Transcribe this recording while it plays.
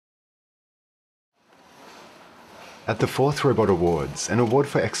At the 4th Robot Awards, an award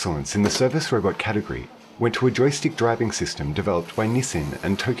for excellence in the service robot category went to a joystick driving system developed by Nissin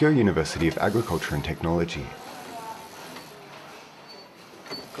and Tokyo University of Agriculture and Technology.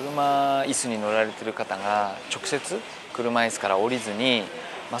 車椅子に乗られている方が直接車椅子から降りずに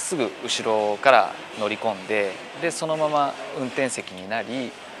まっすぐ後ろから乗り込んで、そのまま運転席になり、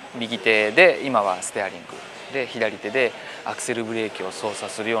右手で今はステアリングで左手でアクセルブレーキを操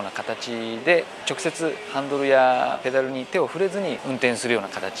作するような形で直接ハンドルやペダルに手を触れずに運転するような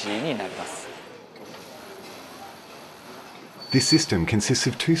形になります。This system consists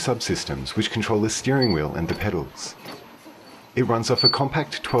of two subsystems which control the steering wheel and the pedals. It runs off a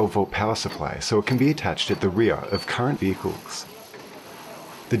compact 12-volt power supply, so it can be attached at the rear of current vehicles.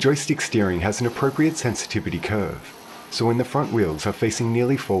 The joystick steering has an appropriate sensitivity curve, so when the front wheels are facing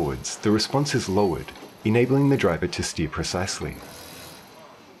nearly forwards, the response is lowered, enabling the driver to steer precisely.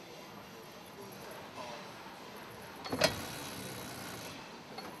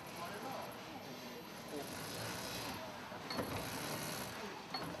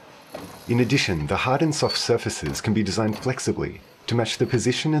 In addition, the hard and soft surfaces can be designed flexibly to match the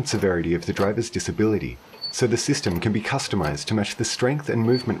position and severity of the driver's disability, so the system can be customized to match the strength and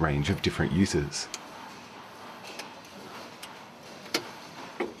movement range of different users.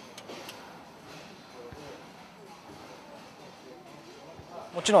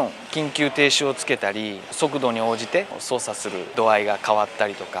 もちろん緊急停止をつけたり速度に応じて操作する度合いが変わった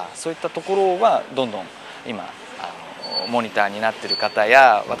りとか、そういったところはどんどん今モニターになっている方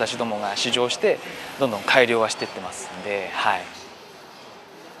や私どもが試乗してどんどん改良はしていってますんで、はい。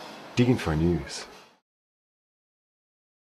DigInfo News.